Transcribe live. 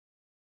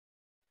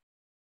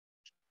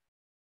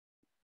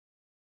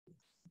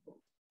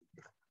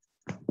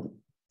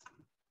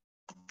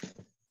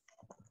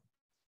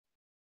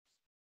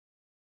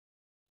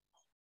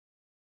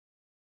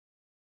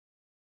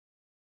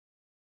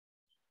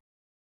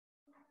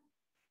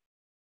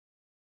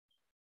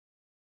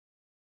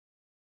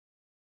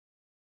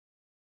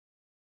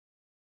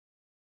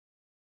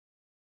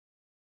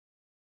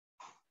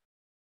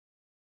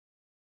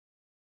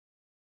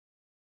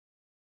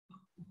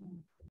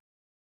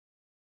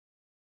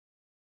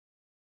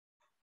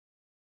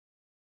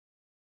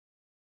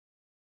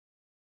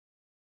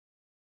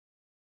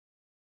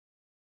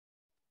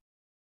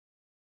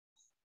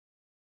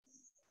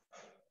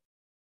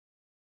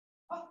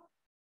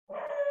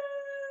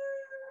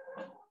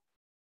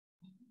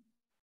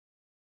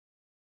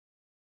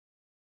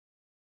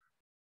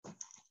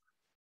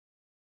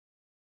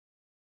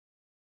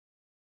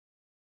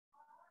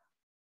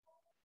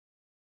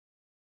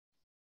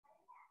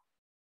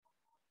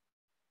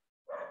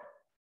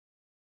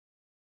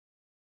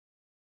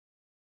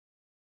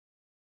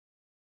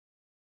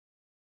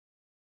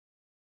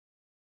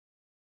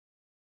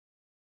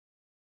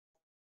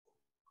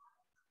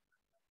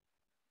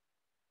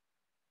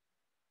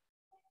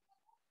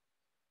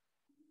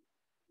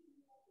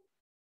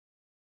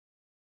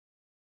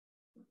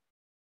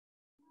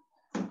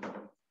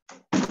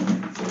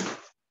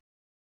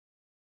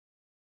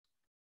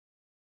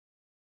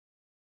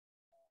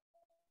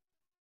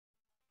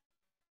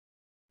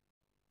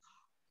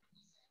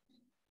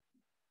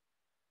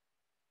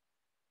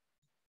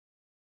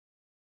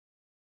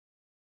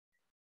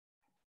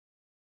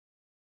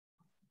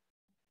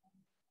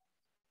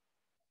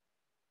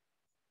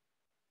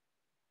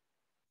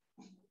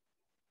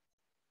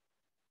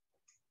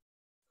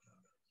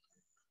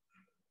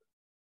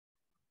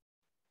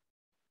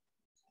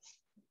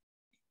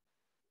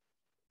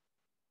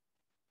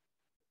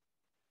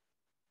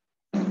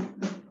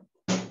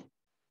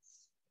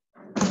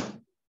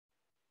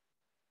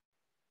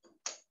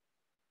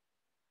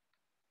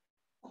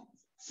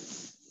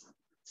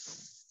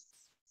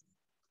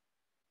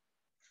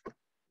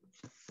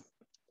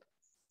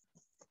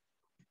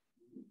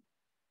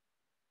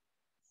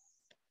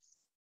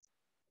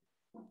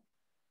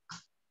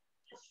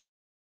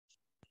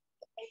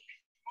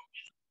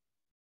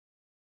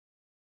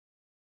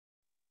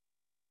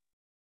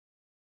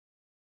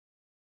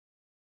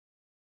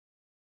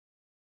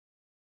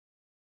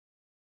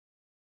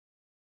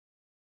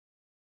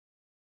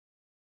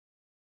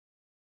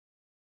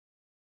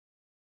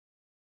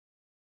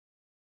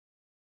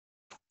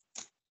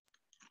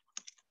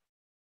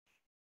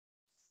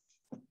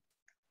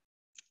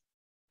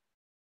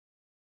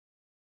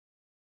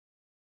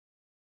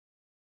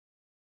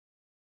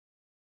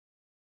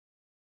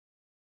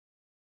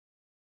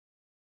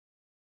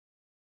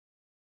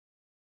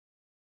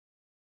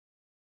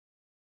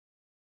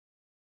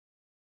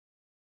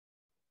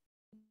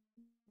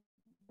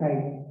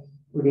Right.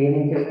 Good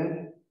evening, children.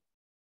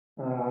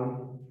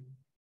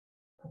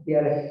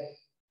 Here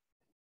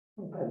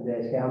the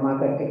share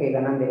market එකේ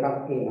ගණන් දෙකක්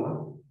තියෙනවා.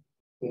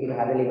 ඒක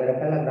හදලා ඉවර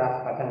කරලා graph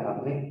පටන්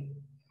ගන්නනේ.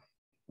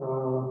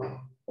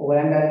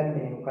 ඔයගලන්ට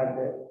මේ මොකද්ද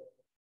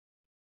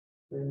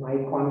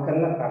mic on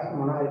කරලා ප්‍රශ්න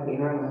මොනවද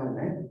කියනවා අහන්න.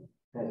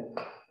 හරි.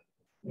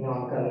 මේ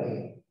on කරලා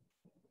තියෙනවා.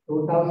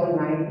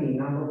 2019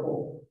 number 4.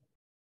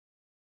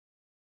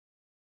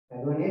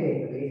 හදුවනේ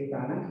ඒක බේස්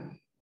ගන්න.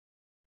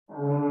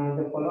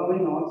 The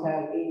following notes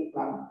have been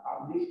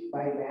published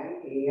by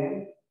Bank A and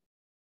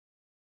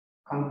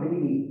Company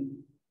B.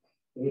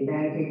 A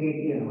bank එකේ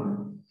තියෙනවා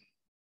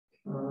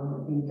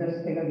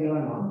interest එක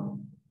ගෙවනවා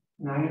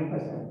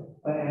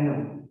 9% per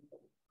annum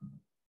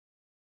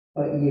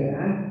per year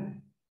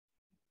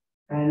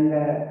and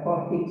for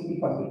fixed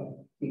deposit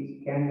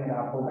 6 can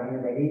ආපහු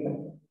ගන්න බැරි එක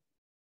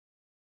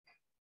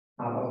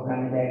ආපහු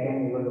ගන්න බැහැ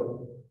කියන්නේ ඒගොල්ලෝ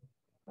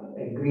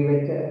agree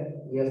වෙච්ච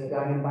years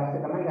ගන්න පස්සේ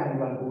තමයි ගන්න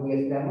බලන්න 2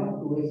 years ගමු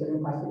 2 years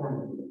වලින් පස්සේ ගන්න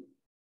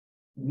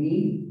B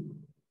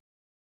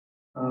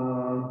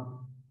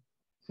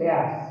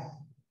shares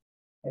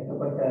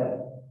එතකොට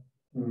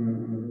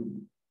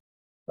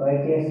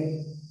purchase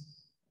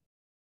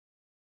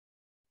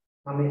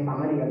हमें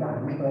summary बताना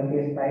है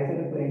purchase price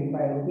is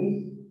 25 rupees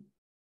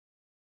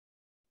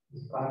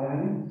इसका आगे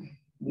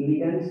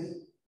dividends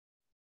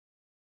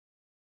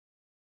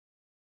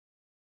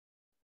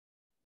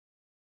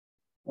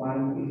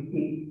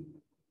 ₹150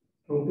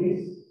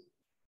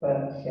 per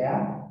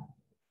share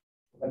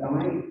बताना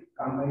है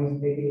companies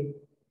देखे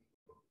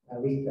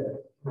विस्तार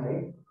है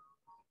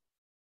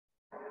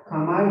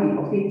Kamal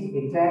deposits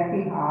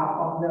exactly half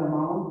of the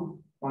amount,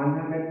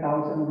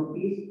 100,000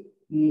 rupees,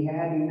 he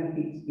had in a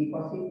fixed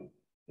deposit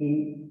in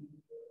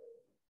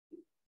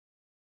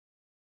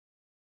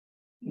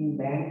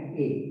bank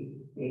A.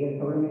 Negative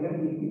total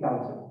negative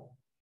 50,000.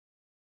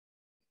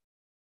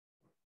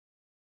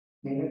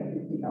 Negative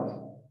 50,000.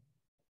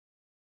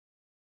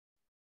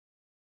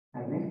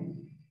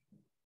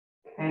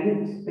 And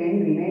spend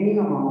remaining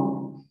amount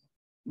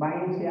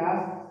buying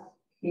shares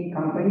in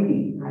company B.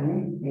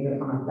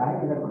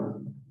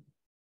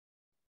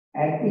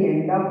 At the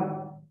end of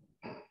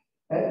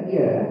a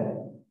year,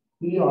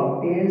 he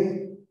obtains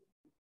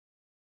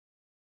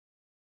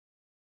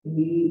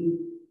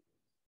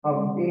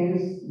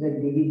the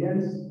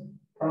dividends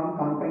from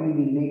company B.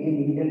 Making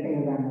dividend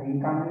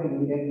income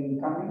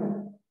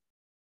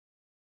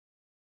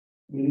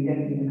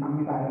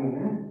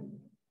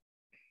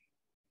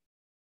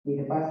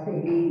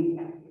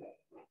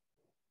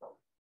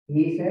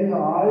he sells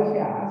all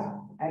shares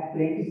at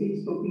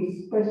 26 rupees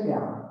per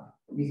share.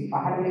 This is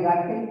पहाड़ में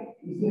गाते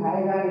इसी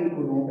हारेगा ये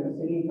कुना है पर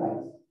selling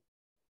price.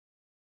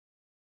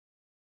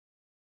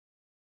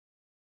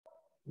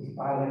 इस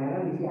पहाड़ में ना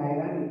इसी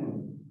हारेगा ये कुना.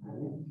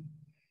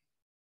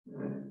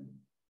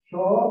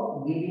 So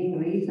giving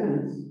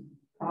reasons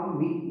from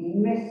which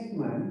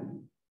investment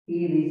he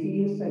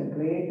receives a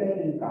greater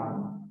income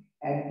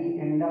at the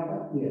end of a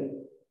year.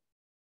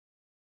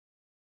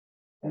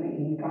 यानी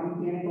income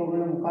किए तो वो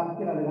लोग मुकाबले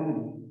के लगा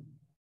नहीं.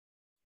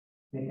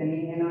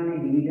 මෙතනින් එනවානේ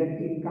dividend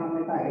income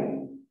එකයි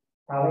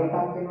තව එකක්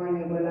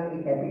එනවානේ ඔයගොල්ලන්ගේ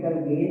capital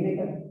gain එක.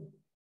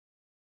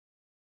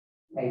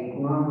 ඒ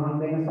කුණාම හම්බ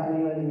වෙන සල්ලි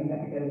වලින්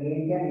capital gain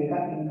කියන්නේ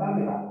ඒකත් income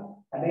එකක්.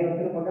 හැබැයි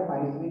ඔතන පොඩ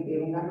පරිස්සමෙන්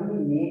තේරුම් ගන්න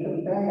ඕනේ මේක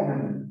විතරයි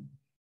අහන්නේ.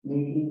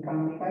 මේක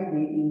income එකයි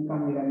මේක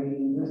income එකයි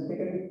invest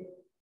එකනේ.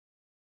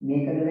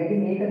 මේකද වැඩි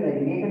මේකද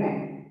වැඩි මේක නෑ.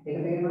 ඒක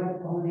තේරුණාද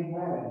කොහොමද ඒක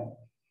හොයාගන්නේ?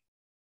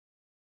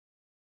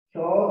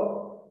 So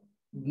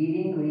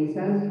giving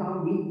reasons from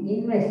which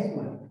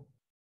investment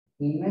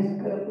invest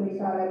කරපු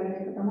නිසා ලැබෙන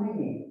එක තමයි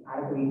මේ. අර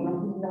විකුණුම්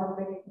හින්දා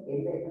හම්බෙන්නේ.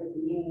 ඒක එතන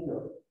තියෙන්නේ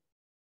නේද?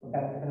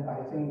 උඩට එතන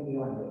පරිස්සමෙන්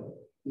කියවන්න.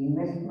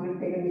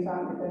 ඉන්වෙස්ට්මන්ට් එක නිසා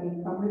මෙතන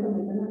ඉන්කම් එක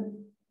මෙතන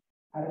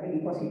අර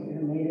ඩිපොසිට් එක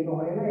මේ දෙක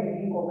හොයලා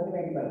ඒකෙන් කොහොමද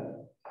වැඩි බලන්න.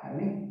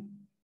 හරිනේ?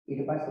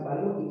 ඊට පස්සේ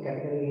බලමු මේ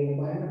කැපිටල් ගේන්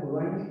හොයන්න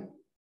පුළුවන්.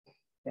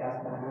 ශේර්ස්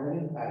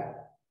ගන්නවලින් හරි.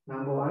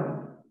 number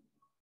 1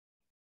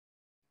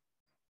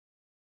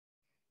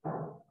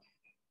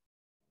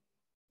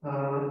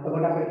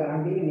 එතකොට අපිට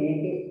කරන් තියෙන්නේ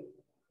මේකේ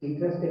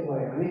interest එක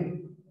හොයන්නේ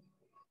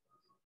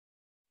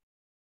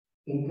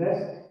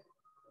interest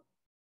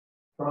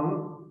from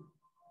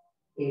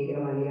A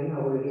කියලා මම ලියන්න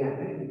ඔයගොල්ලෝ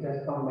කියන්නේ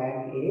interest from bank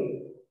A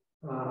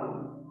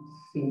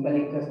simple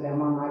interest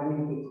දැම්මම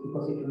ආන්නේ fixed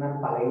deposit උනත්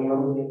පළවෙනි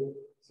අවුරුද්දේ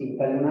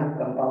simple උනත්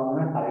compound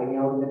උනත් පළවෙනි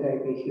අවුරුද්දට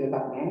ratio එකක්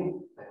නැහැ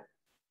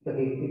so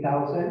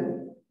 50,000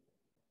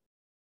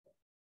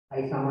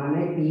 I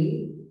සමානයි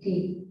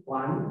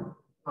PT1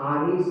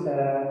 R is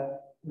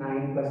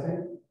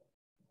 9%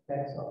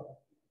 that's all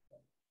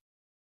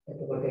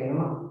එතකොට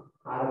එනවා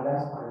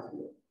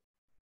 4500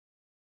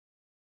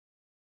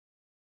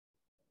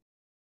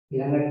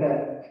 ඊළඟට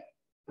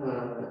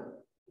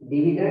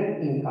dividend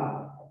income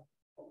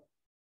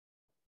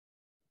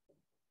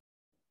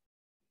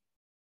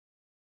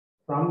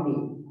from B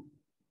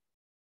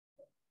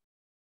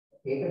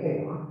ඒකට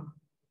එනවා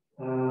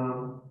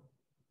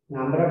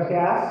number of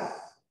shares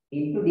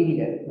into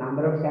dividend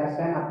number of shares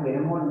එක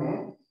වෙනම ඕනේ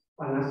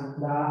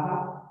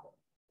 50000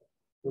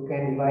 You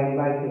can divide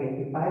by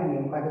 25. මේ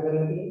මොකද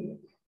කරලා තියෙන්නේ?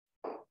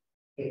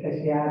 එක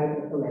share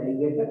එකකට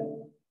value එක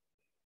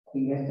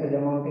invested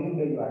amount එකෙන්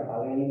බෙදුවා.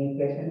 පළවෙනි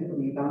equation එක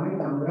මේ තමයි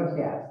number of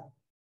shares.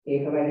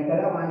 ඒක වැඩි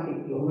කළා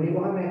 150. ඔහොම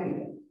කොහොම ඇතිද?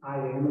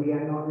 වෙනම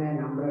ලියන්න ඕනේ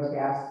number of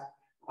shares.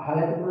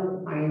 අහලා තිබුණොත්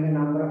find the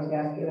number of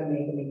shares කියලා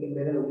මේකෙන්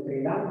බෙදලා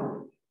උත්තරේ දාන්න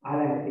ඕනේ.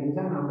 අහලා නැති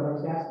නිසා number of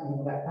shares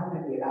මෙහෙම ගත්තාම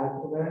ඇති වෙලා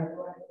උත්තර කරන්න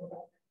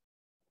ඕනේ.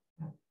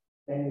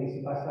 දැන්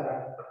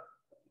 25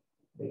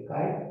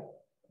 දෙකයි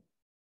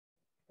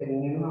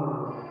එතනින්ම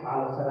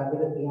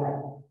ආලසරද්දට 30යි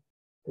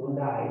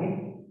 3000යි නේ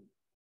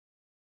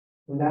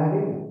 3000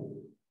 දෙන්න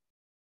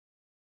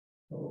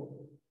ඔව්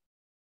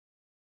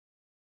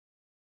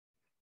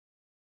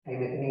ඒ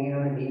මෙතනින්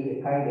එනවනේ D 2යි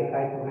 2යි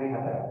 3යි 4යි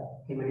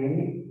එහෙම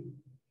නෙන්නේ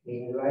D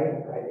 2යි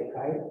 2යි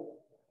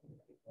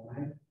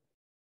 3යි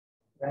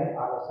right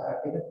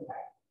ආලසරද්දට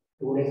 30යි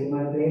 2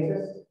 decimal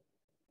places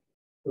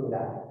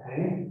 3000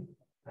 හරිනේ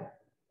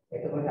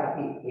එතකොට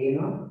අපි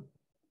කියනවා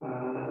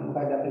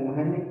මොකද අපි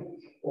මහන්නේ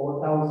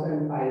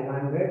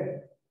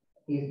 4,500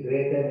 is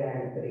greater than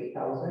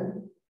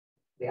 3,000.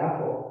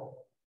 Therefore,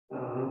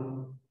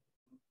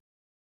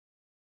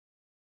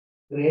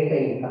 greater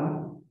income.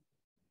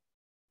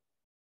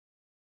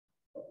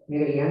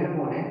 මේක ලියන්න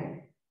ඕනේ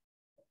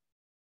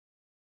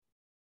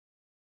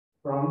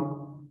from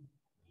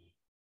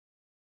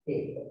A.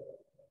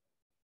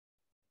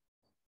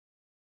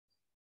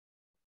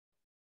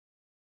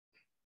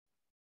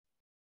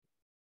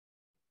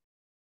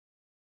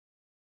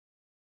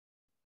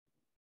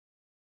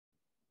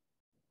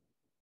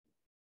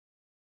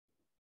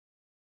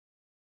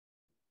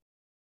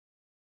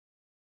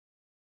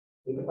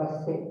 ඊට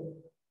පස්සේ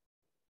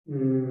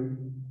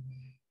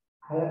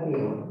අහලා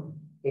තියෙනවා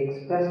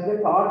express the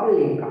total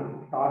income.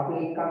 Total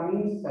income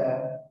means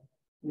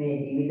මේ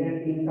dividend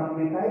income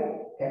එකයි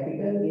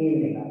capital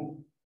gain එකයි.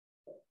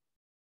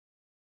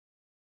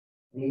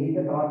 This is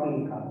the total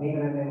income. මේක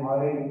නම් දැන්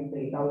already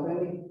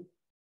 3,000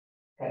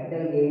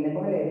 capital gain එක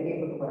වල ඒක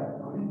එකතු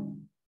කරන්න ඕනේ.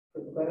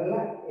 එකතු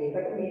කරලා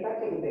ඒකට මේකත්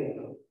එකතු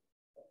වෙනවා.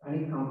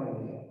 අනිත්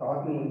කම්පැනි එක.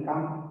 Total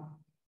income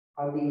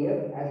of the year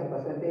as a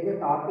percentage of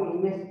total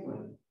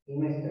investment.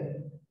 Invested.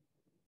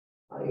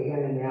 ඒ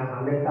කියන්නේ මෙයා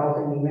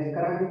 100,000 invest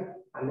කරන්නේ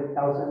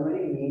 100,000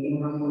 වලින් මේකෙන්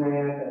හම්බුනා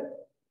යාට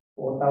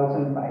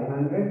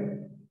 4,500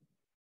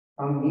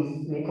 from this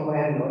මේක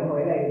හොයන්න ඕනේ.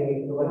 ඔයලා ඒක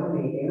එකතු කරලා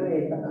මේක එනවා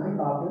ඒක තමයි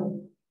total.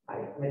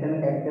 හරි. මෙතන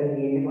capital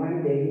gain එක වань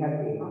දෙකක්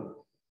තියෙනවා.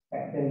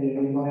 capital gain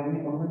එක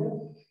හොයන්නේ කොහොමද?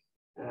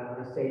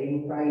 selling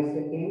price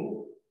එකෙන්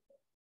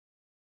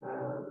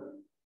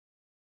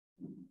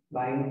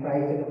buying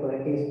price එක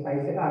purchase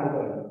price එක අඩු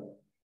කරනවා.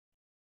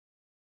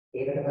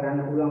 ඒකට කරන්න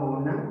පුළුවන්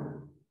ඕන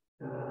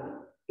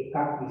එකක්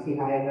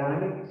 26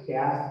 ගානේ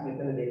shares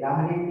මෙතන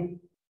 2000 නේ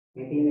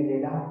මේ තියෙන්නේ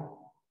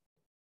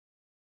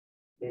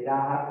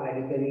 2000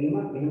 වැඩි කිරීම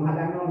මෙහෙම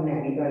හදන්න ඕනේ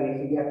නැහැ ඊට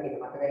ලේසි දෙයක් ඒක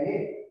මතකයි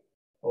නේද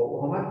ඔව්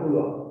කොහොමද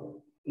පුළුවන්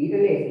ඊට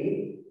ලේසි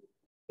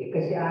එක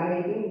share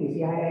එකකින්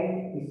 26යි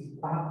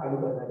 25ක් අඩු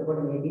කරනවා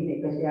එතකොට මේ තියෙන්නේ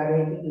එක share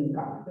එකකින්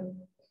income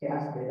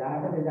shares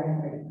 2000ට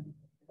 2000 වැඩි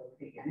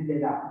ඒ කියන්නේ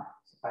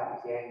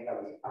 2000 share එක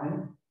 25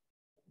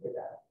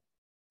 2000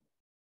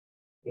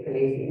 ඒක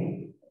ලේසි නේ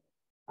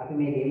අපි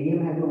මේ දෙවියම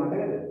හදුවා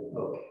මතකද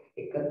ඔව්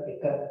එක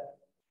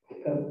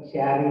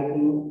share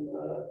එකකින්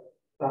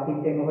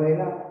profit එක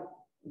හොයලා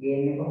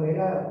gain එක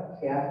හොයලා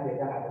shares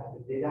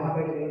 2000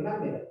 කට දෙන්නා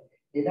නේද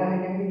 2000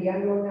 නැති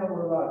ලියන්න ඕනේ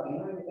අපුරවා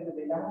කියනවා මෙතන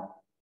 2000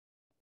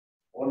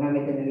 ඕන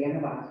මෙතන ලියන්න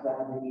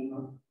 50000 දෙවීම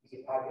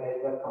 25 කියලා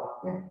ඉවර කමක්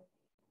නැහැ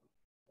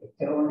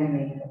එච්චර ඕනේ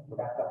මේක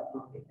ගොඩක්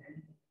අපුරක් දෙන්නේ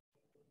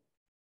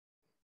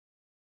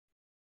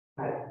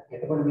හරි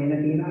එතකොට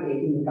මෙන්න තියෙනවා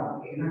ඒක income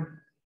එහෙනම්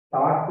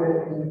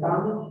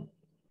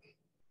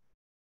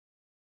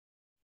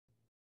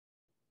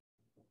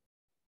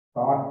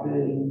total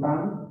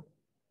income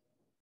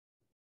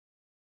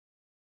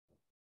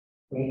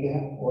make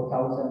it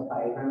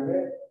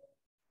 4,500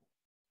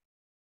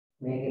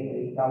 make it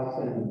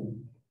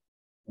 3,000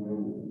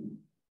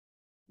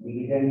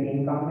 dividend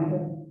income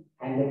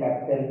and the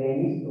capital gain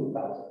is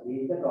 2,000 this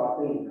is the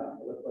total income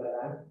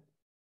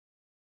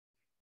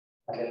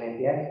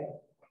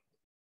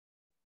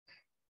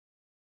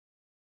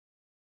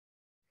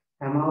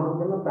හැම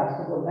අවුරුද්දම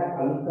ප්‍රශ්න පොඩ්ඩක්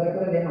අලුත්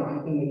කර දෙනවා.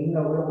 ඉතින් මේකින්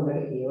ඔයගොල්ලෝ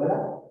හොඳට කියවලා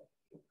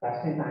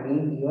ප්‍රශ්නේ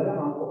තනියෙන් කියවලා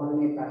මම කොහොමද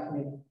මේ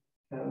ප්‍රශ්නේ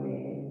මේ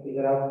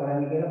ෆිගර් අවුට්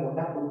කරන්න කියලා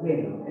පොඩ්ඩක් පුරුදු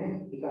වෙන්න ඕනේ.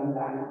 ටිකක්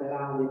ගන්න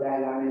කරලා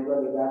 2000 ගානේ දුවා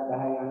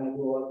 2010 ගානේ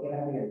දුවා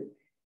කියලා නේද?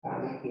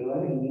 ගාන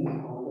කියවලා ඉන්නේ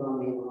කොහොමද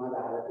මේ මොනවද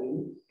අහලා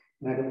තියෙන්නේ?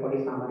 මට පොඩි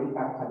සමරි එකක්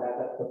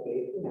හදාගත්තොත්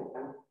ඒක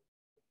නැත්නම්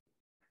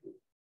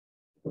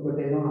ඔබට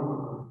එනවා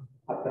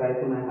 4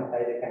 3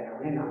 7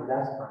 2 නෑ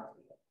 9500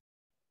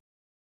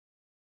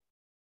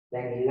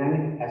 then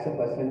illange as a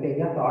percentage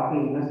of total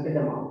invested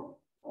amount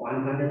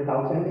 100,000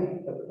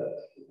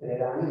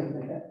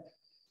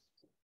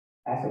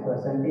 as a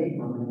percentage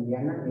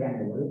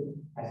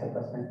as a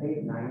percentage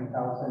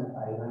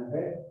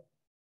 9,500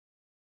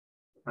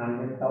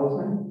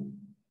 100,000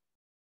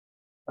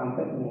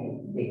 company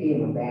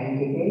dekema bank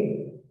එකේ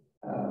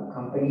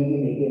company එකේ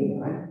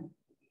dekema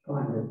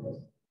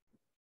 200%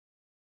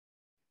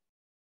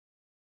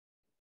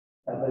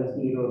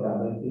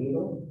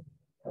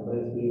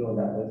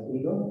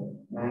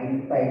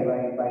 95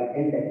 divided by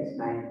 10, that is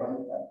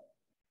 9.5.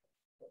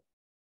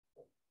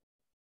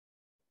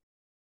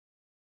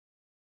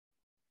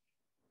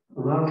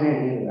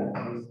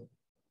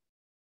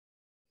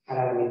 අර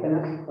මෙතන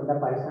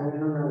පොඩ්ඩක් පරිස්සම්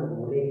වෙන්න ඕන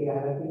මොලේ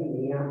කියලා තියෙන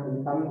මේ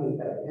ඉන්කම් එක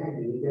විතරයි නේ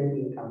ඩිවිඩන්ඩ්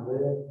ඉන්කම්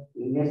වල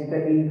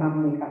ඉන්වෙස්ටර් ඉන්කම්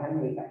එක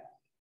අහන්නේ ඒකයි.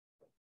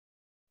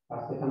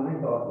 පස්සේ තමයි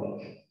ටෝටල් එක.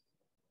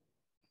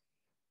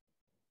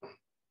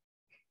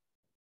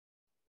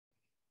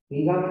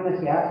 ඊගමන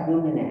ෂෙයාර්ස්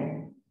දුන්නේ නැහැ.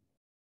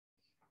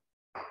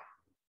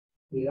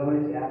 ඊගමන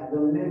ෂෙයාර්ස්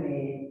දුන්නේ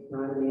මේ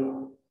මොනවද මේ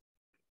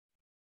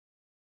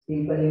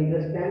simple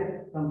interest and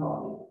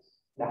compound interest.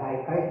 10යි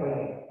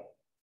 12යි.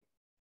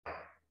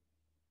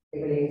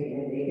 ඒක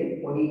ලේසියි මේකේ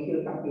පොඩි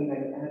ඉෂුවක් එකක්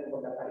තියෙනවා නේද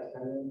පොඩ්ඩක්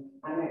පරිස්සම්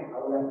අනේ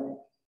අවුලක්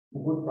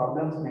මොකුත්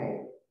ප්‍රොබ්ලම්ස් නැහැ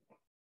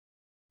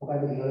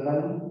මොකද කියලා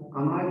බලමු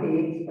Amal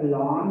takes a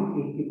loan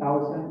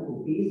 50,000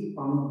 rupees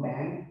from a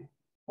bank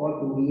for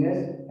 2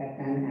 years at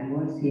an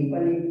annual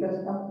simple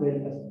interest of 12%.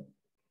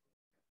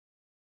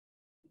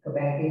 The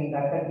bank is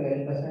got a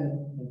 12%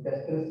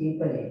 interest to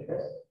simple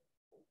interest.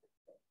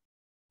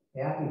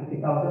 Yeah,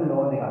 50,000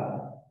 loan එකක්.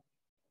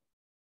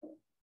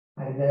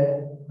 හරිද?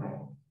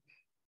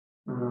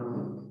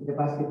 The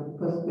first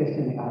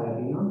question is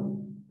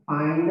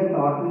find the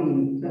total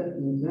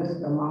interest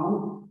amount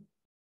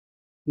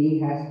he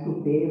has to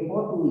pay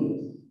for 2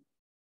 years.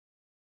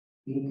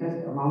 Interest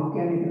amount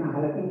can be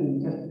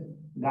interest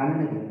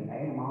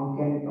right? Amount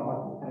can be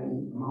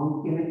amount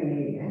can be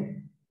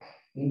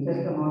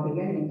interest amount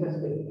again interest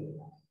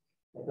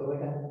that's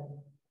what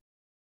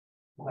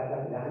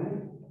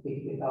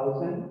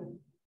 50,000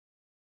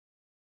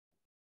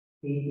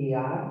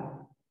 PTR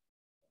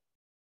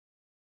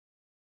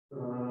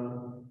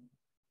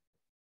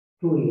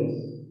 2 years.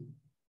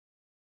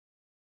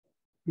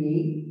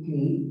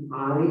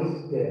 PTR is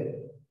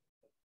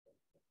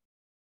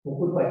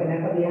මුකුත්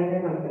වචනයක් ලියන්නේ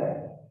නැහැ.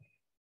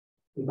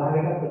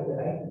 විභාගයකට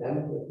විතරයි දැන්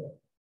පොත.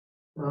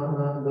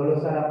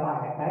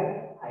 12/5යි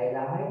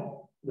 6000යි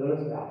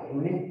 12000යි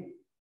එමුනේ.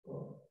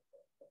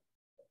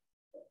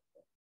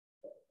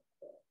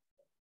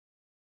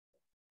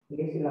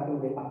 ඉතින් ලකුණු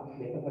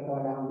දෙකකට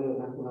වඩා හම්බ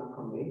වෙන තුනක්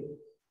හම්බ වෙයි.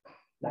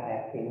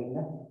 10ක් වෙනින්ද.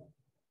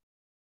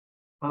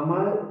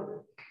 Amal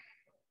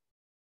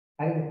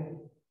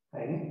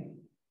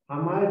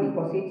Amal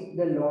deposits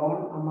the loan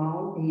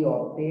amount he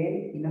obtained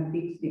in a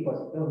fixed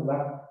deposit. So,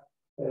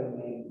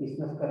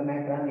 business करना है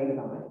क्या नहीं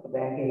करना है.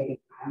 बैंक के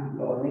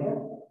लोन है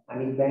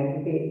अनिल बैंक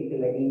के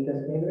इतने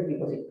interest लेकर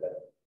deposit कर.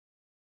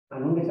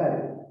 अनुने सारे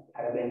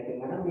अरे बैंक के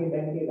mana ये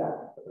बैंक के का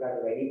तो क्या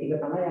validity का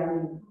समय यार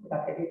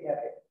ताकि क्या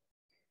है.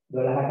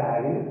 12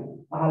 आगे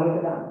पहाड़ों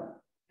के दाम.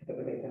 तो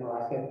protection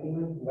वास्ते की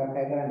में क्या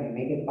करना है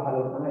मेरे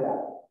पहाड़ों का समय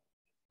यार.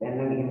 දැන්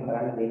නම් එහෙම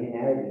කරන්න දෙන්නේ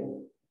නැහැ නේද?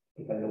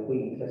 ඒක ලොකු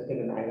ඉන්ට්‍රස්ට් එක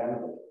ණය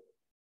ගන්නකොට.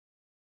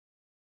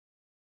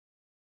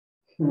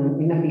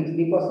 In a fixed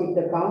deposit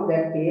account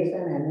that pays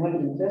an annual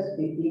interest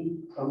with the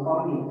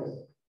compound interest.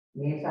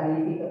 මේ සල්ලි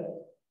ටික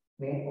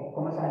මේ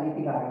ඔක්කොම සල්ලි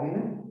ටික අරගෙන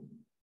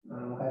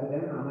මොකද කරන්නේ?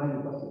 Amal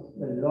deposit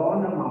the loan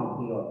amount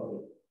here.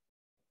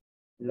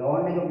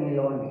 loan එක මේ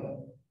loan එක.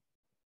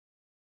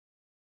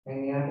 දැන්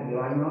යාට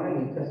ගෙවන්න ඕන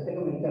interest එක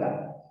මෙච්චරයි.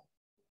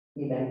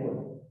 මේ බැංකුව.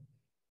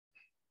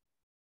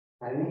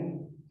 හරිනේ?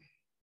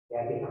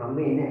 याके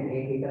हमें ने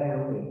एक ही तरह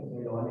हमें ये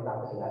लोन का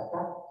पैसा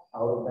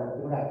और दस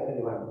अगर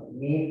दिवाली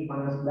में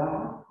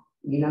 50,000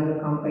 ඊළඟ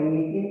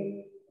कंपनी के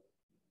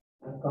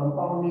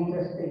कंपाउंड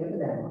इंटरेस्ट එක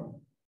දානවා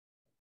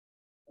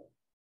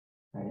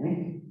හරිනේ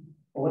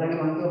ඕගොල්ලන්ට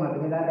මම කියව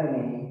මතක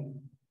දාගන්නේ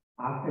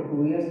after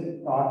 2 years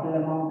total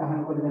amount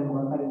අහනකොට දැන්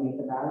මොකක් හරි මේක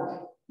දාලා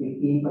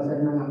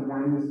 15% නම් අපි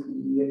දාන්නේ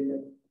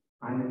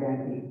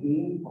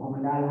 115 කොහොම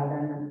දාලා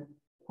හදන්න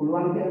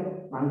පුළුවන්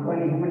කියලා මම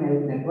කියන්නේ එහෙම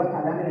නැත්වත්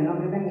හදන්න වෙනවා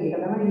නම් ඒක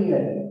තමයි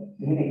දීලා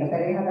එහෙම එක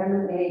සැරේ හදන්න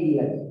නෙවෙයි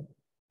දීලා තියෙන්නේ.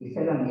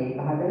 ඉස්සෙල්ලා මේක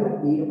හදලා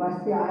ඊට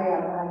පස්සේ ආයෙ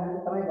අර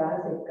හදන්න තමයි දාන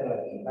සෙට් කරලා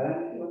තියෙන්නේ. බලන්න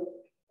කිව්වොත්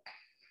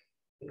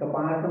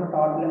එකපාරටම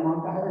ටෝටල්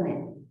amount හදලා නැහැ.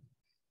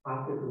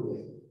 after 2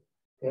 years.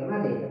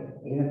 තේරුණාද ඒක?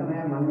 එහෙම තමයි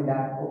මම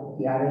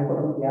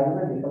කියාගෙනකොටම කියා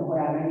දුන්නා දෙකම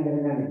හොයාගෙන ඉගෙන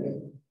ගන්න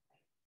කියලා.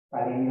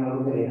 පළවෙනි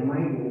අවුරුද්ද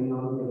වෙනමයි දෙවෙනි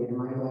අවුරුද්ද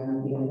වෙනමයි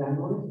හොයන්න කියලා ගන්න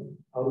ඕනේ.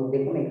 අවුරුදු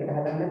දෙකම එකට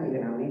හදන්න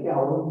තියෙනවා. මේක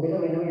අවුරුදු දෙක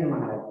වෙන වෙනම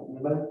හදන්න.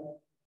 බලන්න.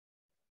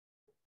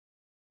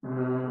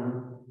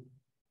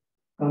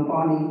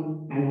 Compounding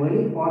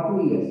annually for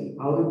 2 years.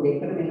 අවුරුදු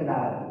දෙකකට මේක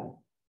දාලා තියෙනවා.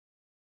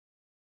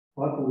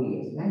 for 2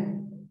 years නේ.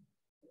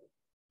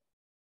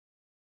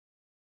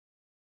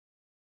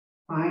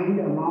 Find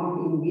the amount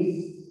in this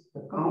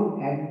account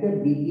at the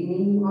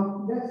beginning of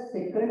the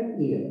second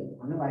year.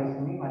 මොන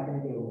වයසනේ වචන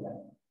තේරුම් ගන්න.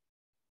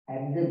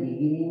 At the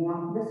beginning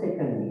of the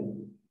second year.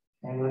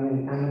 දැන් මම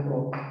හිතන්නකෝ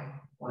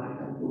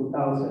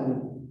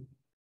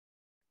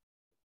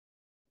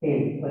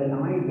 2010 වල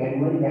තමයි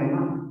ජනවරි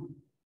දැම්මා.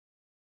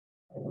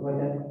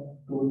 එතකොට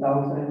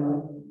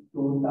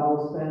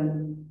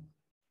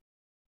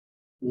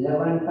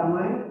 2011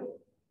 තමයි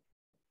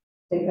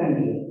second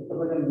year.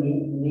 එතකොට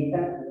මේක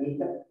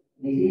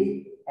this is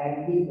at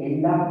the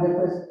end of the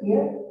first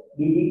year,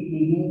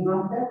 beginning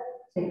of the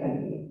second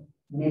year.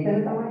 මෙතන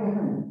තමයි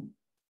අහන්නේ.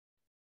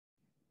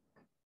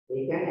 ඒ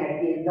කියන්නේ at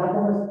the end of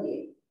the first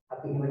year.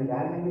 අපි එහෙම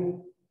ගන්නනේ.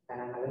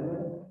 ගණන්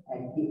හදනකොට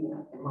at the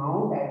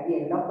amount at the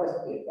end of first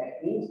year. That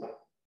means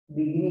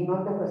beginning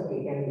of the first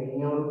year. කියන්නේ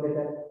දෙවෙනි අවුරුද්දට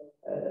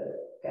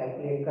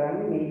calculate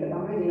කරන්නේ මේක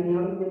තමයි දෙවෙනි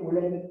අවුරුද්දේ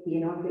මුලදී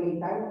තියෙනවා කියලා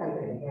හිතාගෙන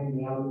කරන්නේ. කියන්නේ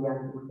මේ අවුරුද්ද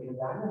යනකොට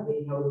කියලා ගන්න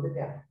දෙවෙනි අවුරුද්දට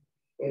යනවා.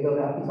 ඒකෝර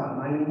අපි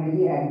සාමාන්‍යයෙන්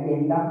හැදී at the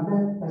end of the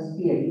first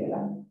year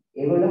කියලා.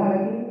 ඒගොල්ලෝ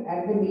හරකින්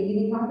at the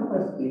beginning of the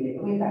first year එක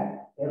මේකයි.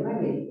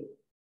 එහෙමයි.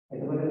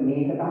 එතකොට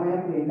මේක තමයි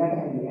අපි වෙනකට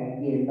හැදී at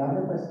the end of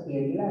the first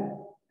year කියලා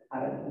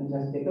අර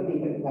ඉන්ට්‍රස්ට් එක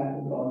මේකට ගන්න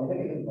ලෝන් එකට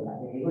එකතු කරලා.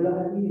 ඒගොල්ලෝ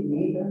හරකින්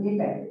මේක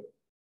මේකයි.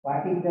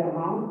 What is the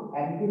amount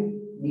at the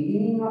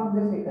beginning of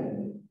the second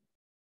year?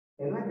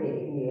 එහෙමද?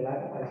 ඉතින් ඒ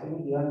වෙලාවට පරිස්සම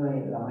කියවන්න මේ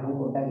ළමයි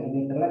පොඩ්ඩක්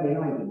එන්නේ කරලා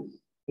දෙනවා ඉතින්.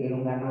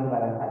 තේරුම් ගන්නවද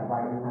බලන්න. හරි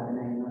පාඩම් හදන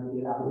ඉන්නවා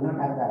කියලා අපි වෙනවා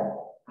කතා කරලා.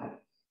 හරි.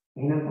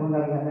 එහෙනම් කොහොමද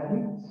අපි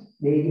හදන්නේ?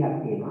 දෙවිදිහක්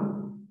තියෙනවා.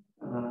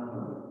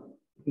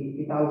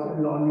 50,000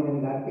 loan එකක්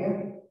ගත්තේ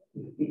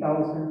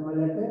 50,000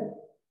 වලට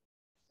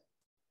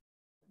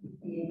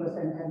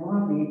 15% කරනවා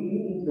මේකේ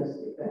interest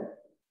එක.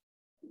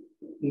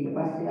 ඊට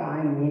පස්සේ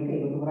ආයෙ මේක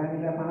එකතු කරන්නේ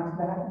කියලා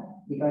 50,000.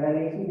 ඊට වඩා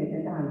ලේසි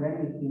මෙතනට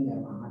 115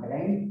 ගන්නවා.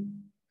 මතකයි?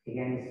 ඒ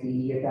කියන්නේ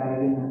 100ට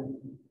අරගෙන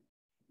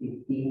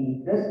 15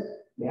 interest,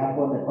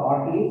 therefore the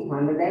total is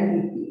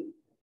 150.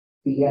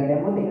 100ක්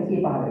දැම්මොත්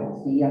 115 වෙනවා.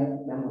 100ක්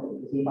දැම්මොත්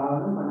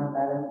 115 වෙනවා.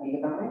 50,000 මේක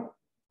තමයි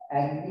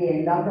at the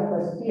end of the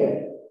first year.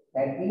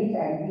 That means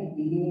at the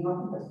beginning of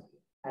the first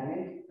year.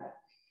 හරිද?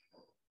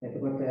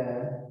 එතකොට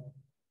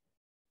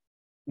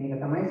මේක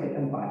තමයි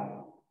second part.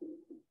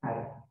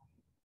 හරි.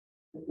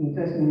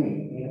 interest නේ.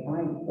 මේක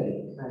තමයි උත්තරේ.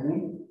 හරිනේ?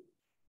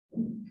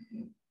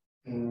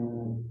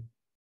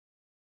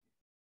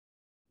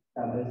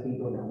 double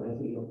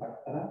zero cut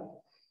කරා.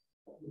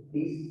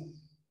 this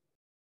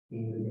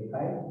equal to 5.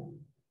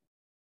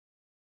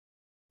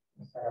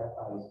 Sarap 5.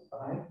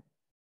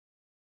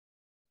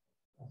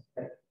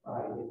 Aspect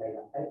 5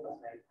 divided by 5.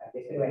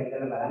 This is why kita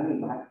බලන්න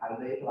ඉමහත්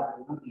අල්ලේ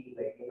වදිනවා කී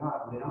වෙනවා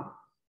අර වෙනවා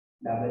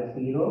double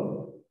zero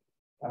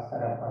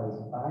sarap 5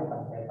 5.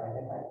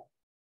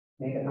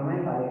 මේක තමයි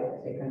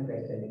second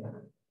question එක.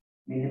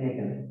 මෙන්න මේක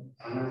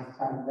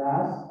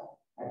 57,000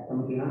 ඇත්තම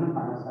කියනවා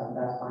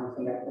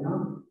 57,500ක් වෙනවා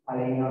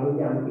පළවෙනි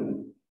අවුරුද්දේ අන්තිම.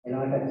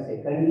 එනකොට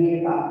second year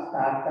එක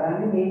start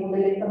කරන්නේ මේ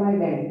මුදලෙන් තමයි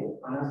බැංකුව.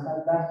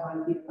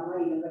 57,500 තමයි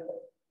ඊළඟට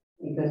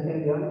interest එක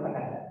ගෙවන්න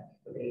පටන් ගන්න.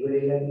 ඒකට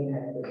ඒගොල්ලෝ ඉන්නේ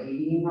at the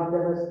beginning of the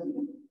first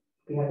year.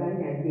 අපි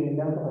හදන්නේ at the end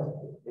of the first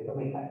year. ඒක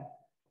මේකයි.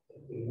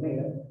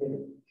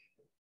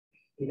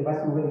 ඊට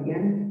පස්සේ මොකද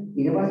කියන්නේ?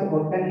 ඊට පස්සේ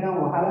පොඩ්ඩක් නිකන්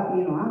වහලා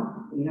තියෙනවා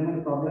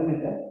ඊළඟට problem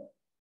එක.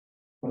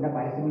 පොඩ්ඩක්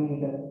පරිස්සමින්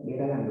එක බේර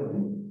ගන්න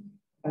ඕනේ.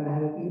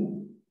 අදහලා තියෙන්නේ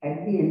at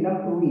the end of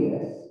 2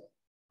 years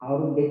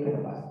අවුරුදු දෙකකට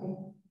පස්සේ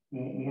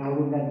මේ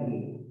අවුරුද්දක්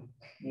ගියේ.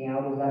 මේ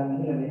අවුරුද්දක්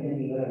ගිහලා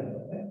මෙතන ඉවර වෙනකොට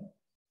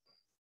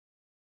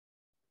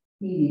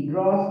he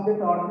withdraws the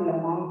total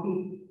amount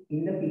in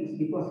the fixed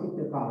deposit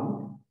account.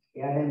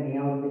 එයා දැන් මේ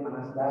අවුරුද්දේ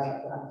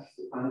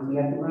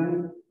 50,500ක් තිබුණානේ.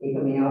 ඒක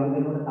මේ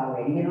අවුරුද්දේ කොට තව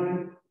වැඩි වෙනවනේ.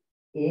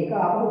 ඒක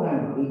ආපහු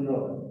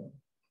ගන්නවා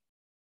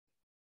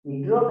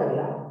withdraw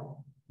කරලා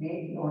මේ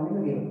loan එක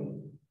ගෙවනවා.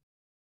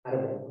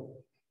 හරිද?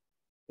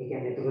 ඒ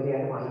කියන්නේ එතකොට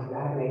යාට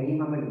 50,000 වැඩිම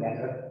මම දැන්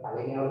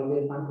පළවෙනි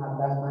අවුරුද්දේ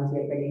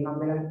 57,500ක් වැඩිම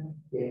හම්බෙලා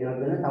දෙවෙනි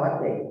අවුරුද්දේ තවත්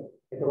වැඩි.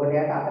 එතකොට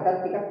යාට අතටත්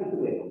ටිකක්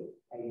ඉතුරු වෙනවා.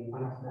 අයි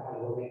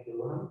 50,000 ලෝනේ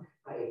කිව්වහම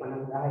අයි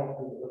 50,000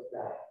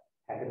 12,000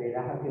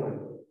 62,000ක්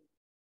කියවනවා.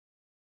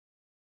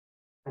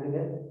 හරිද?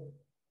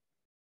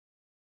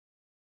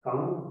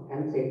 Come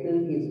and settle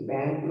his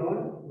bank loan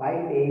by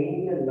paying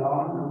the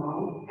loan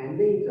amount and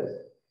the interest.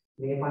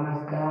 මේ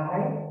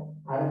 50,000යි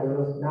අර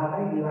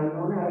 12,000යි ගෙවන්න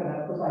ඕනේ අර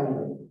ගත්ත සයින්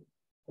එක.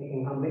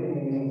 ඒකෙන් හම්බෙන්නේ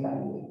මෙන්න මේ සයින්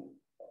එක.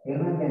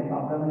 එහෙනම් දැන්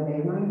ප්‍රොබ්ලම් එක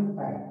තේරුණානේ?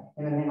 හරි.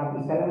 එහෙනම් දැන් අපි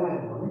ඉස්සරහම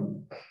යනවානේ.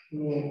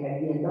 මේ at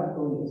the end of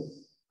 2 years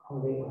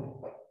හම්බෙන්නේ.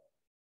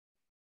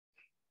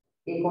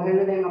 ඒ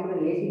කොහෙන්ද දැන්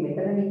අපිට ලේසි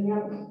මෙතන ඉන්නේ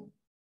අපි.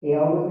 ඒ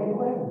අවුරුද්දේ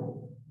කොහෙන්ද?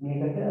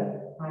 මේකට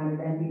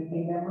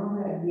 115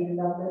 ගන්නවා at the end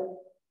of the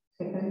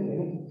second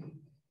year.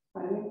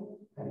 හරි.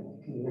 හරි.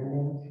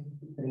 ඊළඟ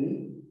 3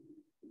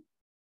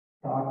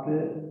 total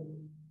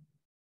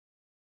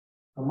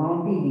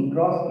amount is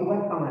withdraws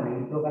කිව්වත් කමන්නේ.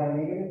 withdraw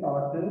කරන්නේ කියන්නේ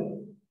total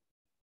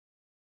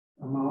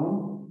amount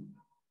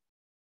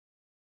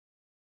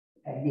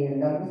at the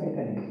end of the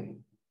second year.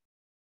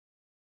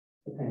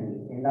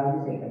 End of the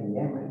second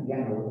year මම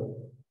කියනවා.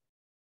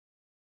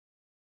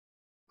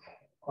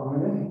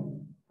 කොහොමද?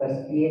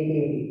 first year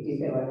එකේ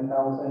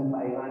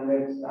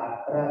 57,500 start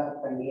කරා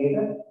second year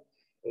එක.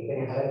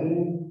 ඒකනේ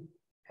හරියන්නේ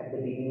at the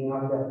beginning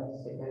of the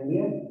second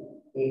year.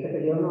 ඒකට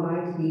ගෙවනවා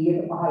ආයෙ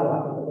 100ට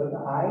 15ක්. එතකොට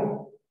ආයෙ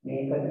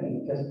මේකට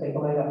ඉන්ට්‍රස්ට් එක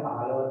වල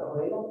 15ට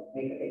හොයලා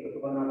මේකට එකතු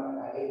කරනවා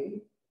ආයෙත්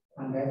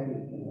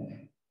 115.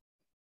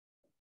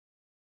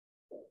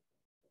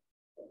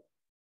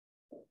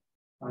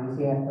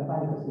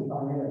 575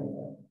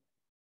 115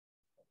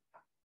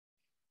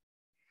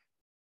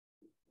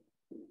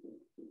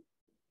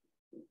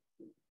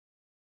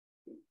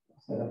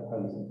 Sarap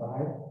 25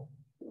 Sarap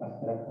 25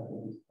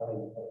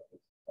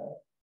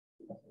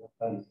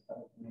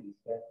 Sarap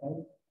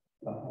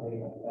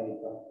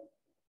 25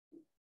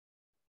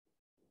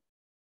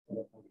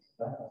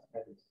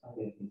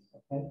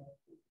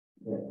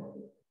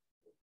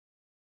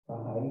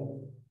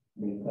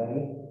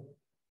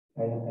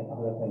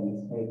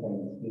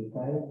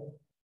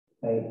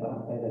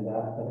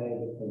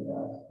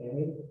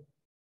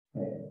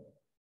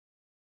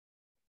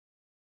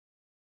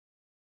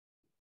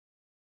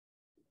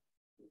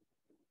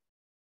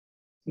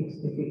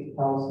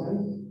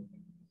 66,000.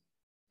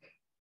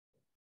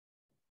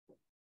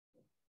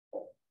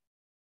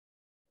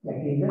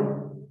 That is the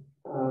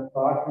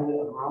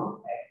total amount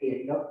at the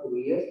end of 2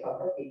 years of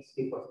the fixed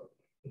deposit.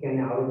 You can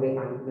now do the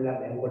consider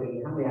bank code in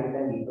we have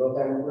done withdraw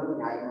කරනවා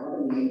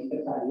ඥානවල මිනිස්සු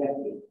කාර්යයක්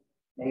තියෙනවා.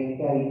 දැන් ඒක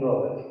withdraw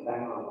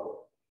කරනවා.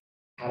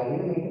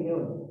 හරියට මේක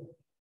දෙවොත්.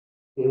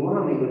 ඒ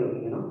වුණා මේකට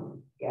කියනවා.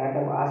 එයාට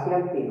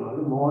වාසියක්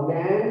තියෙනවලු more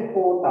than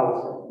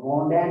 4,000.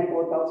 More than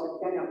 4,000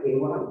 කියන්නේ අපේ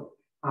වුණා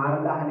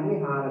 4,000 නෙමෙයි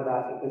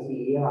 4,100,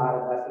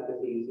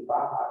 4,125,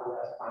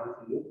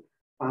 4,500,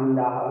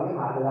 5,000 වගේ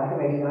 4,000ට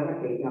වැඩි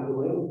ගානක් ඒක අපි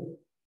හොයමු.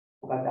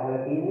 මොකක්ද අහලා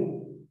තියෙන්නේ?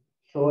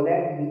 Show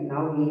that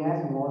now he has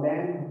more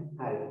than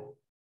හරි.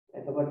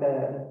 එතකොට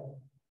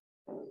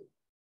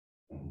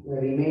the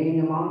remaining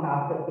amount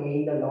after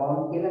paying the loan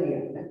කියලා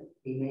ලියන්න.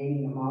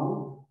 Remaining amount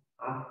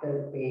after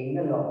paying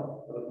the loan.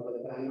 ඒක මොකද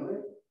කරන්නේ?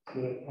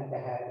 මේ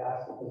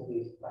 60,000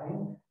 rupees fine.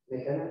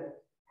 මෙතන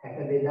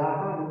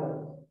 62,000 අනුකරන.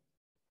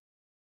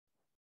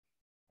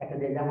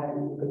 62,000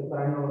 එකතු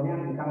කරන්න ඕනේ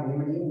නිකන්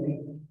මෙහෙම ලියන්නේ.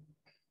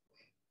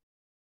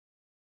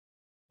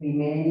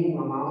 Remaining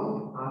amount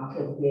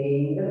after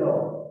paying the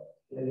loan.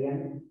 කියලා ලියන්න.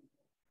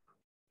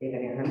 ඒක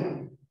ලියන්න.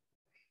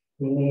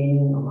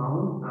 Remaining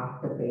amount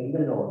after paying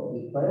the loan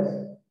equals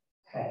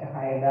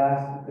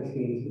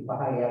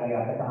 60,125 යාගේ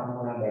අතට හම්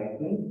වුණා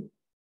බැංකුවෙන්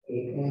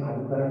ඒකෙන්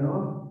අඩු කරනවා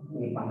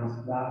මේ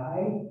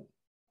 50,000යි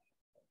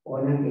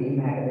ඕන දෙයින්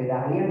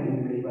 62,000 ලියන්න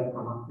මේක ඉවත්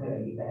කමක්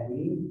වැඩි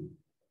පැහැදිලි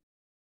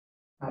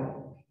හරි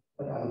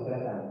ඒක අඩු කරලා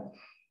ගන්න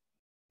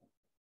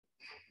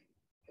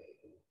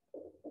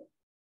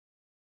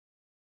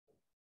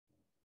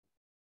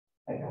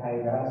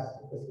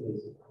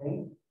 60,125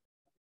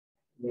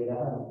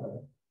 දෙකම අඩු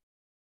කරලා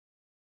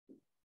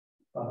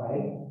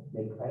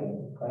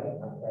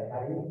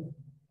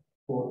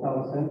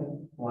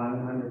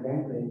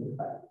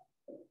 4,125.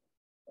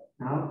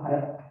 Now,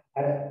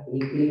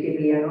 equity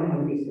clear on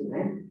हम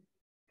इसमें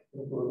तो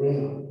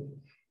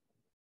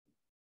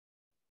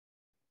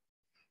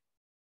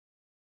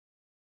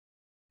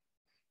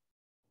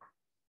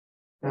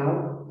now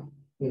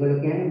इगोल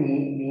क्या है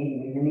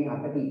मैं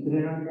आपका इक्विटी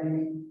लोन करने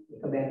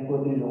एक बैंक को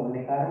भी लोन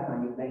ने कार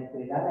अनेक बैंक को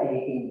डाला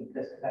एक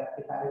इंटरेस्ट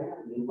करके कारण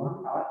निगम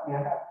आवाज में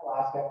आता तो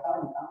आज क्या था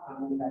निकाम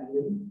कानूनी कार्य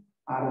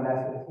आरदास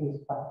से इस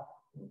पर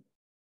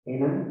है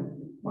ना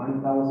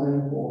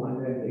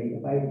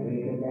 1,425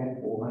 greater than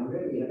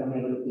 400 ये तो मैं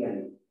बोल किया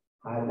नहीं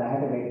आरदास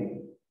है बैठी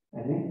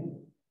है ना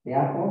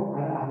therefore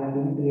आरदास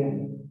भी किया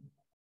नहीं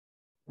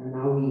and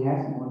now he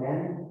has more than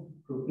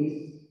rupees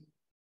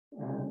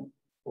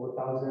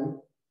 4,000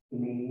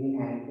 remaining in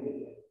hand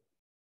area.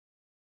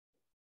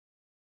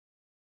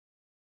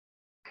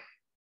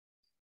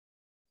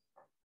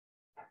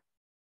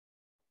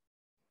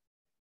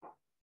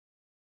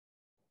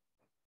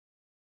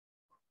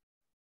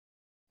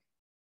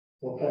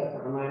 Okay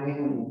सामान्य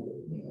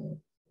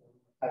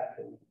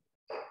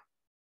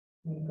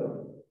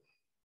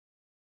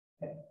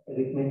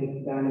arithmetic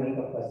ගන්න මේක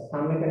ෆස්ට්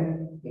සම් එක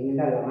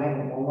ඉඳලා ළමයි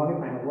මොනවා වගේ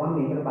පණුවා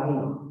මේකට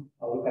බහිනවා.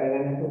 අවුල්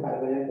කරගන්න නැතුව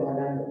කරගන්න නැතුව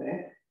හදන්න ඕනේ.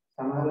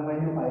 සමහර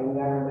ළමයින් පයින්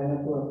ගන්න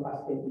නැතුව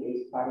පස්සේ ප්ලේස්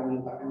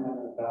පාඩමින් පටන් ගන්න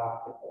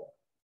ග්‍රාෆ් එක.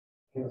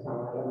 ඒක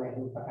සමහර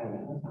ළමයින් පටන්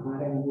ගන්නවා.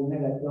 සමහර මුදුන්නේ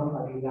ගැතුවම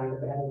පරිග ගන්න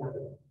බැහැ නේද?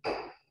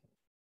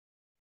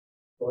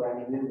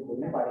 තෝරන්නේ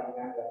මුදුන්නේ පරිග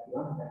ගන්න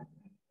ගැතුවම හදන්න.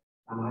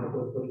 සමහර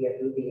පොත්පොත්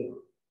ඇතුළේ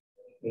තියෙනවා.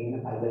 මේක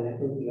කල්පනා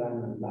නැතුව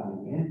කියවන්න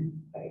බෑ.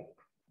 හරි.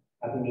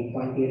 අපි මේ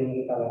පොයින්ට් එක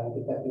මේක කවර්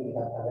ටිකක්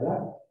හදලා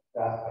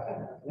ග්‍රාෆ් පටන්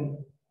ගන්නවා.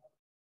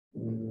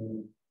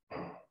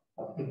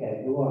 අපි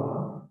කියනවා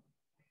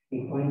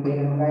මේ පොයින්ට් එක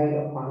මොකයි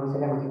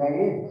පානසල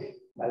මොකයි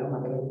බලමු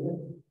මතකද?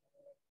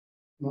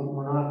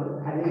 මොනවද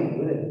හරිනේ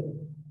නේද?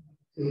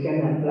 So you can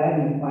apply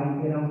this point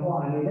theorem for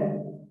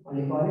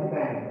only for the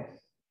triangles.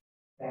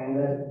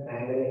 Triangle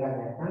එකක්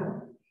නැත්නම්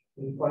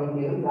this point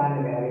theorem ගන්න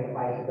බෑ. ඒක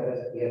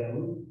Pythagoras theorem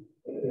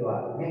ඒ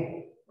වගේ.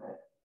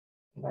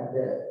 But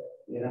the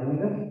theorem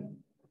is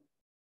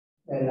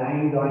a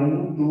line joining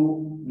two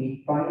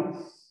midpoints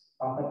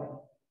of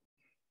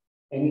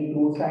any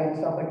two sides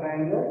of a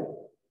triangle.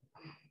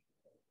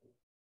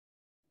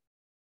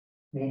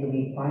 Make a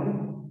midpoint,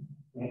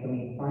 make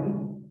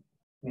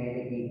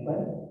it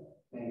equal.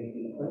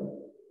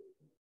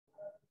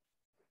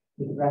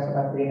 Itu rasa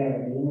patriga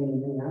ini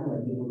yang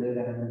bagi model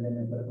dan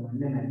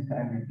pertemuannya nanti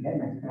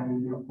sekarang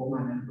ini aku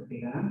mana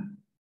patriga,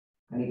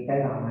 ini kita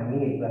ramai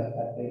ini itu rasa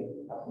patriga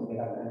aku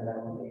dikatakan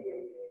dalam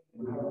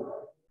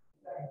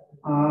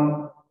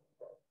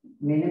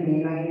मैंने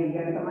मीना ये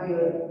क्या था ये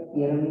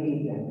theorem में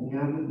लिखा है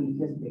यहाँ भी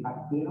फीचर्स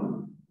दिखाती है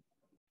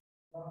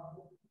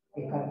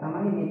एक करता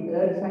है ये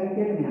थर्ड साइड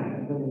के में आता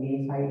है तो ये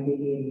साइड के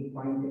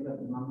पॉइंट पे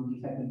हम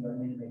दिशा की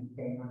गवर्नमेंट बैंक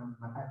के नाम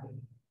माता के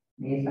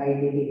ये साइड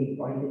के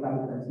पॉइंट का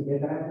भी कंसीडर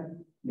करा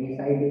ये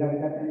साइड का भी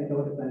करते हैं तो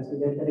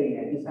कंसीडर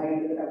करेंगे ये साइड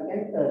का क्या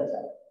है थर्ड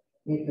साइड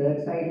ये थर्ड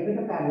साइड पे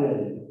तो पैरेलल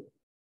है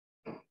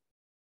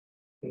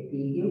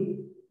ठीक है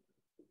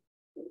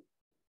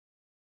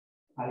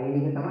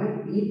පළවෙනි එක තමයි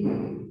P3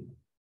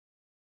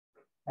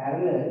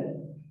 parallel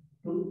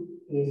to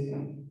AC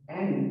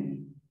and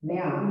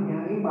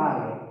මෙයාගේ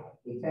භාගය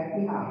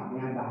exactly half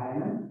මෙයා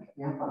 10ම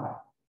මෙයා 5යි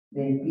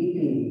then P3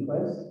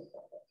 equals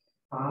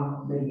half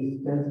the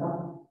distance of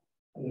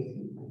AC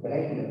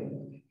correct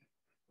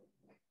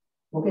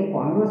okay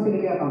converse එක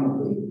ටිකක්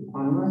අමුතුයි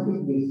converse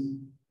is this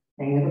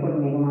දැන් එතකොට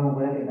මේක මම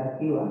ඔයගලට එකක්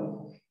කිව්වා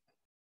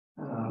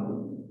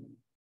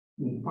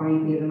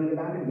midpoint theorem එක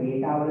දාන්න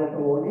data වලට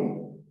ඕනේ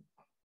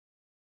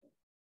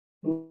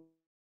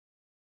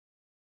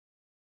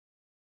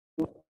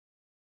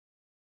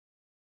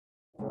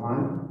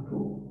 1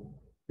 2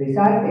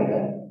 result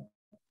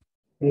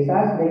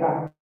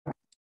දෙකක්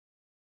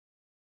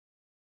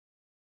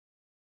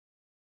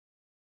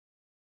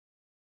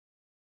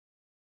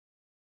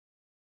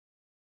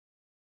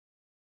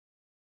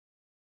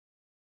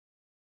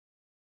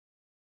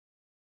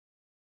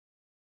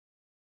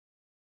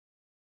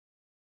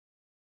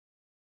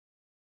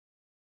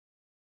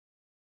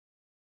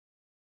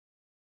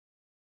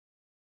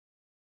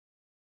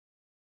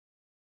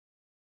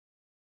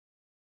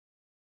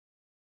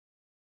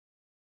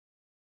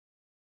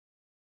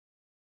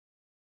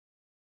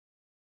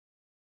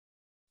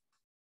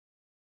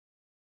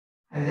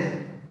හරිද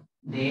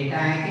data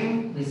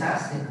එකෙන්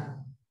results දෙක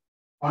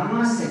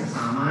converse එක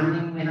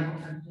සාමාන්‍යයෙන්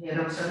වෙනකොට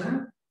එරොක්ස් කරන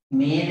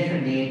මේ දෙක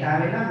data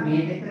වෙලා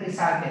මේ දෙක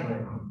result එක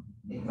වෙනවා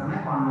ඒක තමයි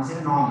converse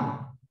එක normal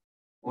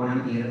ඕනම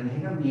theorem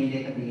එකක මේ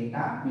දෙක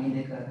data මේ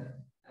දෙක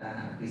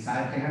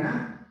result එක නම්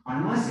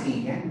converse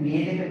එකෙන් කියන්නේ මේ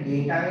දෙක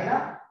data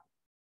වෙලා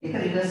ඒක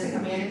reverse එක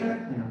මේ දෙක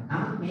වෙනවා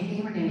නමුත් මේක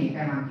එහෙම නෙමෙයි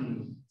ඒකයි මම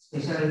කිව්වේ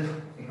special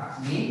එකක්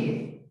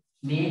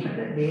මේකට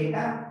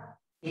data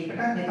ඒකට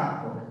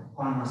දෙකක් ඕන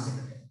converse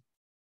එකට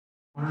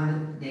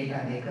මොනවාද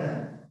data දෙක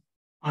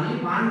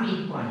only one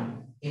midpoint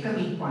එක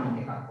midpoint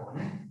එකක්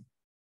ඕනේ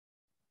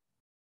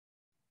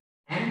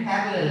and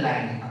parallel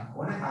line එකක්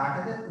ඕනේ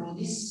කාටද through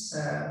this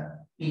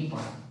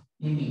midpoint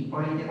මේ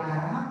midpoint එක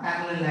හරහා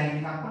parallel line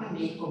එකක් ඕනේ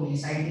මේක මේ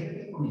side එකට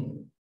එක්ක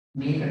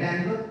මේකට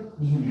ඇඳුවොත්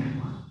මෙහෙම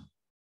යනවා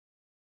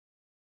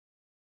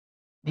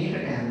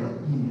මේකට ඇඳුවොත්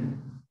මෙහෙම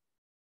යනවා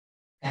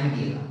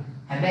කැමතිලා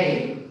හැබැයි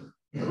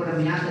එතකොට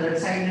මෙයා third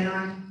side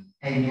වෙනවනේ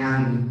ඒ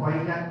මෙයාගේ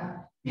midpoint ගත්තා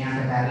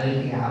මෙයාට parallel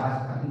එක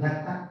ආවත් අපි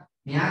ගත්තා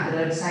මෙයා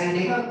third side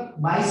එක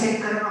bisect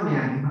කරනවා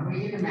මෙයාගේ මම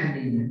ඊට මැද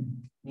ඉන්න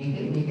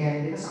මේක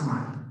ඇයි දෙක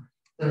සමානයි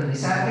ඒතකොට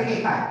result එක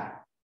එකයි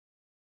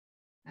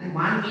and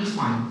one each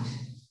point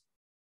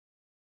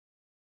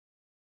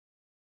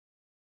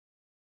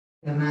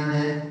එතනද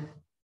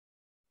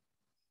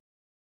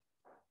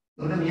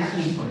උඩ මෙයා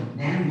midpoint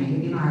දැන් මේක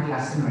දින හරිය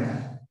ලස්සන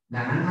වැඩක්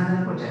ගණන්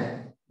හදනකොට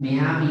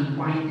මෙයා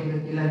midpoint එක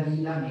කියලා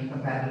දීලා මේක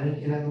parallel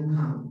කියලා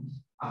දුන්නාම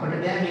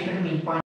අපිට බෑ මේකට midpoint